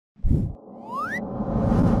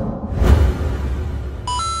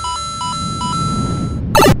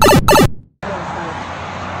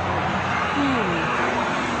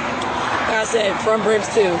From Brimm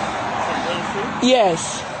too.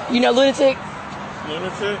 Yes. You know Lunatic?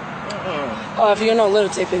 Lunatic? Oh, if you don't know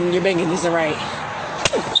Lunatic, then your banking isn't right.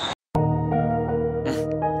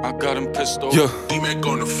 I got him pissed off. Yeah. D-Mac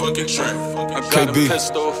on the fucking track. I got KB. him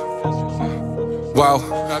pissed off.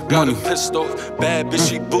 Wildmoney. Pissed off. Bad bitch,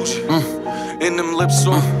 she bougie. In them lips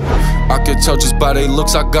off. I can tell just by they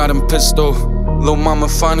looks, I got him pissed off. Lil' mama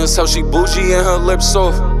fine as hell, she bougie and her lips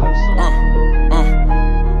off.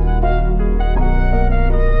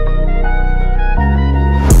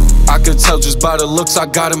 I can tell just by the looks, I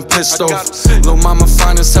got him pissed off. Lil' mama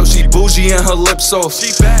fine as hell, she bougie and her lips off.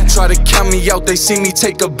 Try to count me out, they see me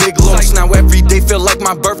take a big loss. Now every day feel like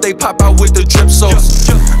my birthday, pop out with the drip sauce.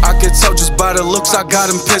 I can tell just by the looks, I got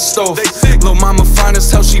him pissed off. Lil' mama fine as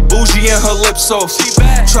hell, she bougie and her lips off.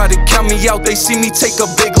 Try to count me out, they see me take a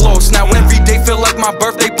big loss. Now every day feel like my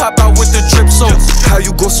birthday, pop out with the drip sauce. How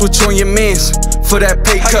you gon' switch on your mans for that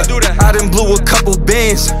pay cut? I done blew a couple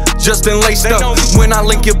bands, just been laced up. When I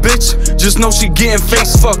link your bitch, just know she getting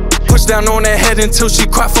face fucked. Push down on her head until she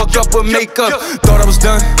cry, fuck up her makeup. Thought I was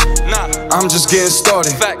done, I'm just getting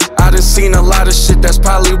started. I done seen a lot of shit, that's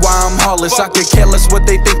probably why I'm heartless. I could care less what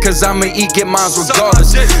they think, cause I'ma eat, get mines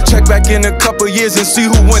regardless. Check back in a couple years and see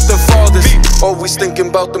who went the farthest. Always thinking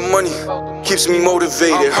about the money, keeps me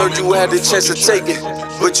motivated. Heard you had the chance to take it,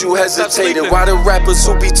 but you hesitated. Why the rappers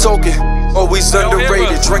who be talking, always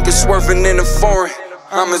underrated. Drinking, swerving in the foreign,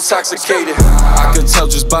 I'm intoxicated. I can tell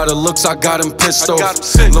just by the looks, I got him pissed off.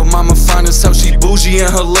 Lil' mama fine as hell, she bougie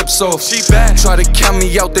and her lips off. Try to count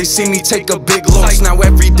me out, they see me take a big loss. Now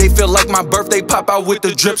every day feel like my birthday, pop out with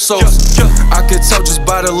the drip sauce. I can tell just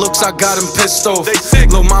by the looks, I got him pissed off.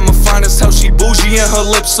 Lil' mama fine as hell, she bougie and her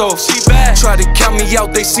lips off. Try to count me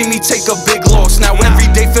out, they see me take a big loss. Now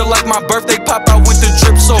every day feel like my birthday, pop out with the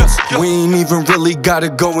drip sauce. We ain't even really gotta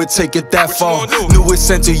go and take it that far. Knew it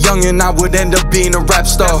sent a youngin', I would end up being a rap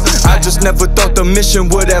star. I just never thought the mission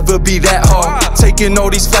would ever be that hard. Taking all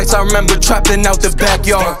these flights, I remember trapping out the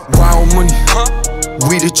backyard. Wildmoney,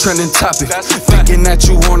 we the trending topic. Thinking that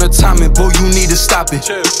you on a timing, boy, you need to stop it.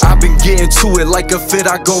 I've been getting to it like a fit,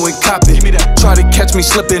 I go and cop it. Try to catch me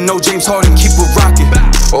slipping, no James Harden, keep it rocking.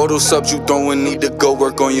 All those subs you throwing, need to go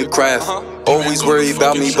work on your craft. Always worry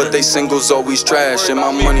about me, but they singles always trash. And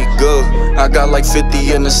my money good, I got like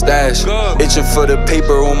 50 in the stash. Itching for the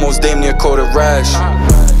paper, almost damn near caught a rash.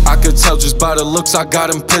 I could tell just by the looks, I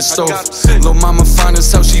got him pissed off. Lil' mama fine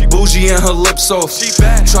as hell, she bougie and her lips off.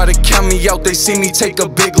 Try to count me out, they see me take a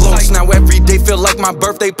big loss. Now every day feel like my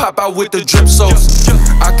birthday, pop out with the drip sauce.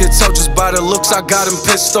 I could tell just by the looks, I got him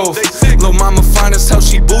pissed off. Lil' mama fine as hell,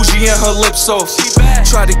 she bougie and her lips off.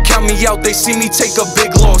 Try to count me out, they see me take a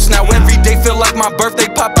big loss. Now every day feel like my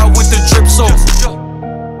birthday, pop out with